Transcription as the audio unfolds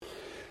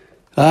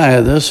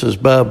Hi, this is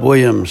Bob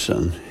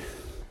Williamson.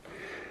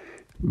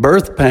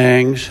 Birth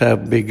pangs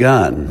have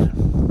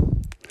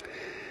begun.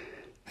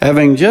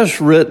 Having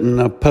just written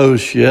a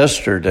post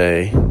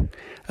yesterday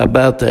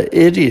about the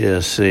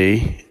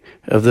idiocy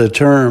of the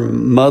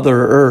term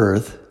Mother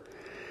Earth,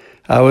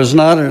 I was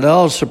not at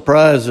all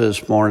surprised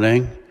this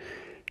morning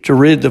to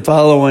read the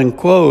following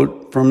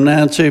quote from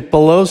Nancy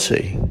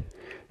Pelosi,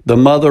 the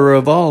mother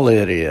of all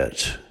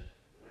idiots.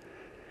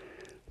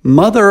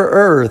 Mother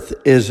Earth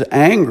is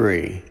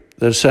angry,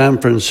 the San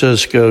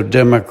Francisco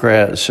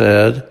Democrat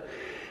said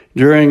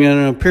during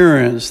an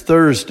appearance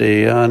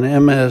Thursday on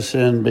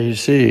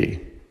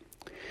MSNBC.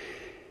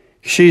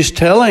 She's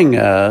telling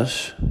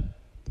us,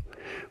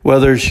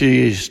 whether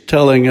she's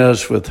telling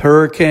us with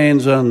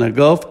hurricanes on the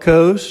Gulf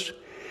Coast,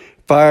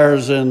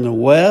 fires in the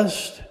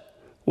West,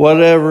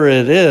 whatever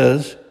it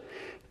is,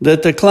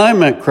 that the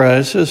climate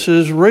crisis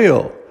is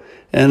real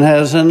and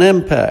has an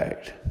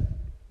impact.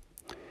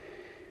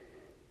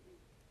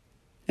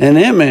 An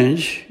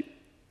image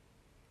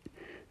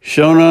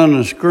shown on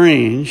the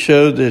screen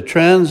showed the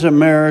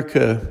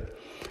Transamerica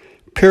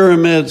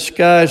Pyramid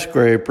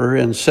skyscraper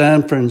in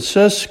San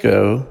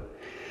Francisco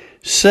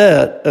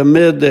set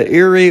amid the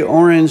eerie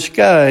orange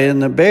sky in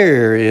the Bay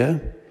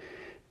Area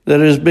that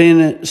has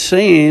been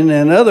seen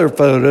in other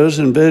photos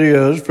and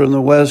videos from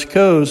the West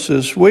Coast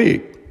this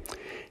week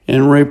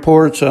in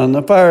reports on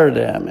the fire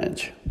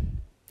damage.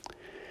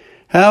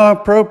 How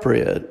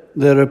appropriate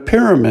that a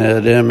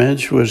pyramid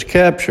image was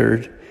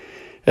captured,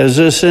 as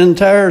this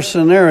entire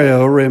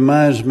scenario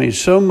reminds me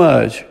so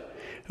much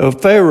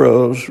of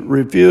Pharaoh's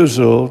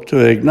refusal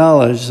to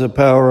acknowledge the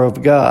power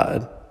of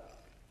God.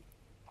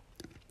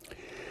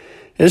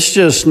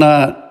 It's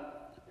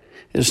not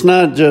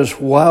just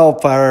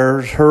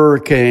wildfires,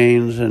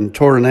 hurricanes, and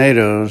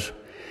tornadoes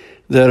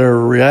that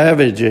are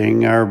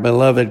ravaging our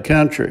beloved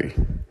country.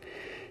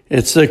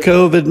 It's the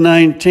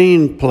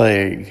COVID-19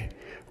 plague,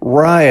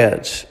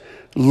 riots,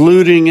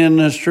 looting in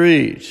the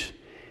streets,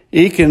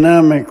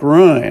 economic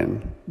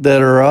ruin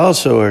that are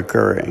also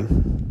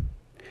occurring.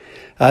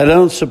 I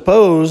don't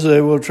suppose they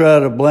will try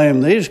to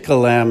blame these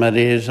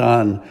calamities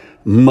on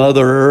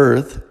Mother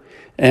Earth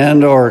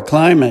and or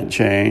climate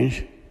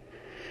change.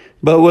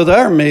 But with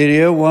our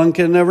media, one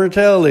can never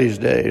tell these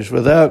days.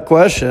 Without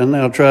question,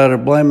 they'll try to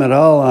blame it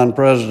all on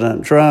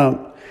President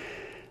Trump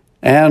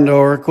and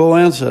or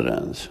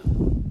coincidence.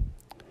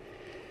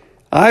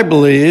 I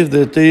believe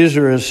that these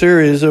are a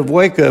series of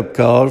wake-up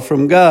calls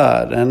from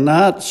God and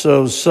not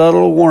so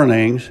subtle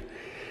warnings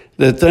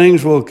that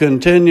things will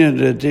continue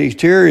to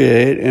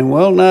deteriorate and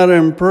will not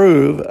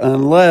improve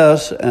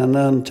unless and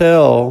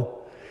until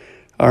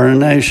our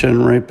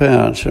nation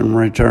repents and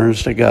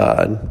returns to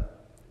God.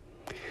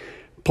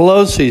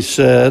 Pelosi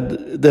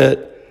said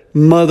that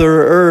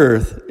Mother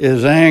Earth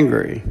is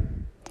angry.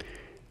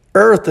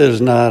 Earth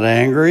is not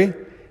angry.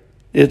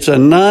 It's a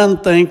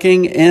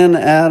non-thinking,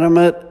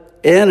 inanimate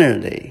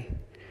entity.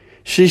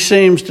 She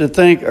seems to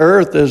think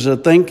Earth is a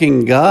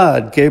thinking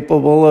God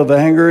capable of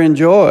anger and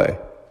joy.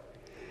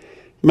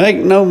 Make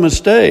no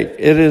mistake,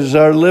 it is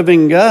our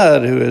living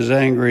God who is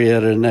angry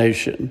at a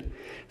nation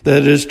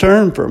that is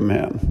turned from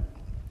Him.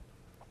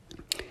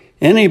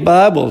 Any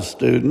Bible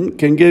student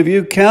can give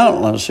you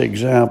countless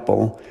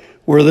examples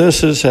where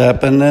this has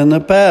happened in the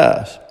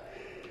past,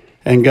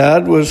 and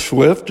God was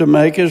swift to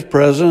make His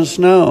presence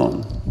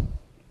known.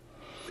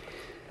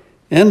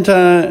 End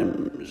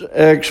times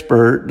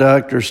expert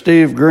Dr.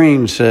 Steve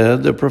Green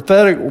said the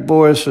prophetic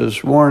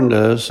voices warned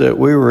us that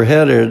we were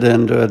headed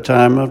into a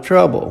time of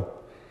trouble.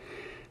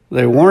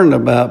 They warned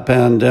about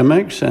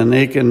pandemics and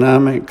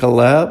economic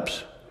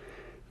collapse.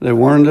 They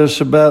warned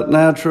us about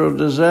natural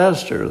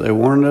disaster. They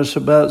warned us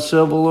about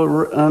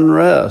civil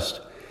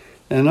unrest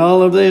and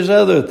all of these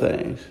other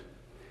things.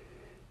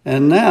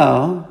 And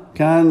now,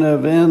 kind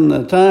of in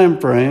the time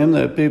frame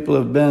that people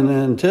have been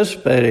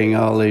anticipating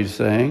all these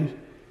things,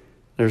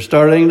 they're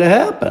starting to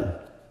happen.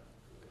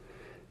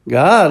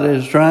 God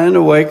is trying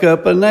to wake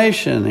up a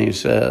nation, He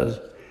says.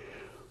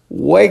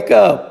 Wake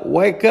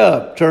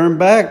up, turn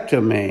back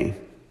to me.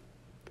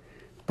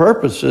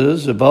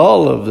 Purposes of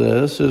all of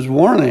this is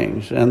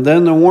warnings, and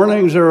then the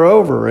warnings are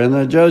over and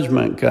the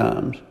judgment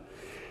comes,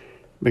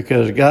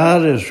 because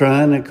God is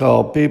trying to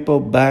call people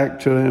back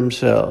to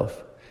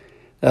Himself.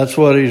 That's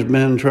what He's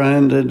been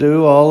trying to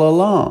do all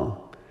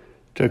along,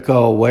 to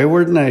call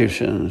wayward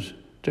nations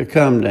to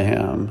come to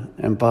Him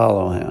and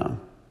follow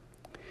Him.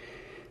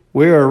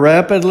 We are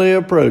rapidly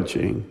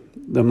approaching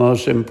the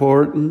most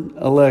important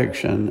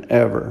election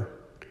ever.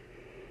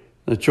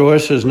 The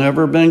choice has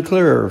never been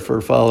clearer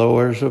for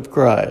followers of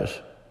Christ.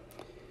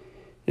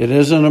 It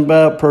isn't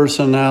about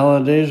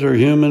personalities or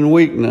human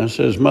weakness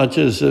as much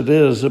as it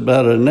is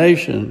about a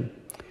nation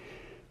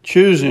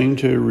choosing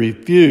to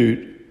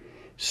refute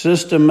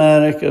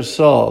systematic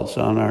assaults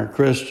on our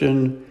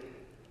Christian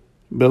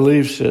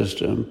belief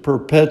system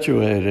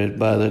perpetuated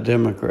by the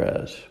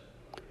Democrats.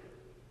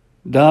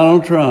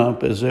 Donald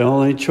Trump is the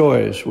only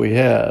choice we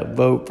have.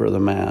 Vote for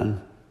the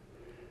man.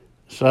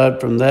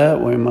 Aside from that,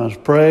 we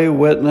must pray,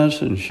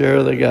 witness, and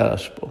share the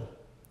gospel.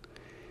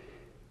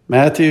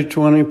 Matthew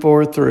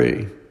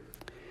 24:3.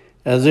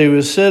 As he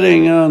was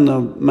sitting on the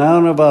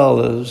Mount of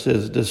Olives,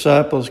 his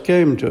disciples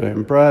came to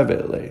him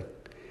privately.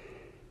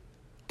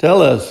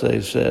 "Tell us," they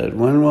said,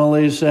 "when will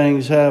these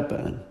things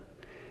happen?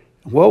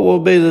 What will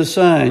be the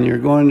sign you're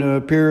going to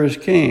appear as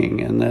king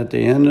and that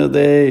the end of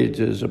the age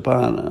is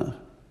upon us?"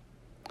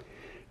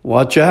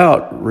 "Watch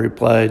out,"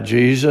 replied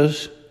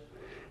Jesus.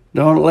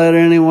 "Don't let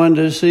anyone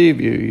deceive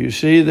you. You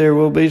see, there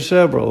will be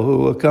several who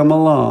will come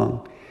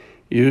along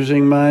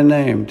using my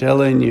name,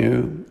 telling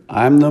you,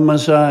 'I'm the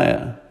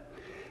Messiah.'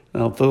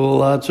 They'll fool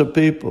lots of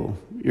people.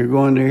 You're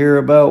going to hear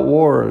about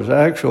wars,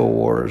 actual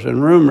wars,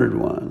 and rumored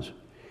ones.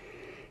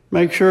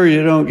 Make sure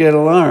you don't get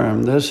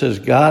alarmed. This has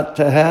got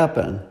to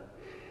happen.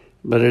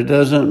 But it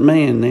doesn't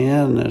mean the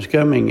end is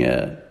coming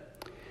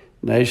yet.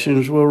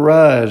 Nations will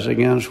rise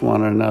against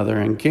one another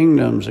and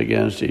kingdoms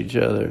against each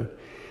other.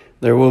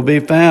 There will be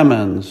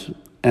famines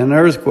and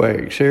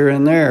earthquakes here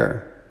and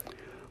there.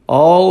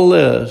 All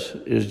this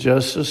is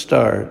just the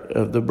start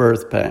of the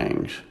birth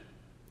pangs.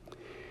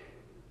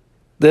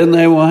 Then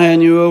they will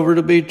hand you over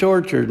to be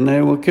tortured, and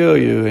they will kill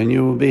you, and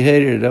you will be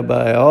hated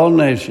by all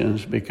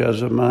nations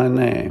because of my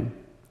name.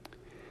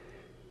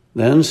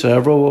 Then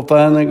several will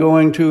find the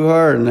going too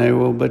hard, and they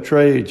will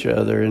betray each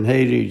other and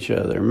hate each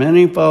other.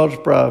 Many false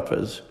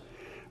prophets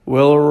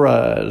will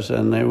arise,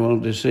 and they will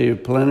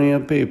deceive plenty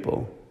of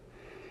people.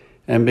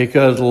 And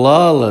because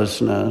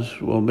lawlessness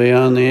will be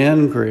on the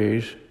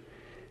increase,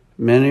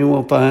 many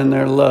will find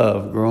their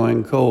love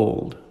growing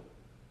cold.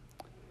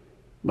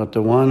 But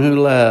the one who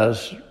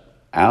lasts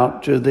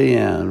out to the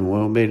end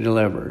will be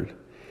delivered.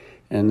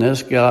 And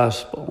this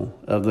gospel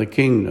of the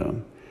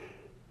kingdom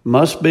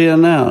must be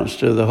announced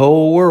to the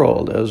whole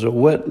world as a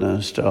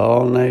witness to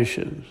all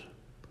nations.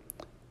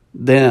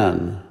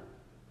 Then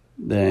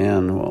the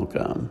end will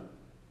come."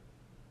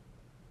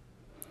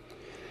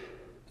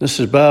 This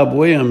is Bob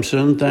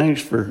Williamson.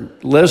 Thanks for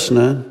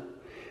listening.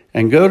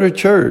 And go to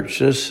church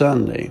this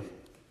Sunday.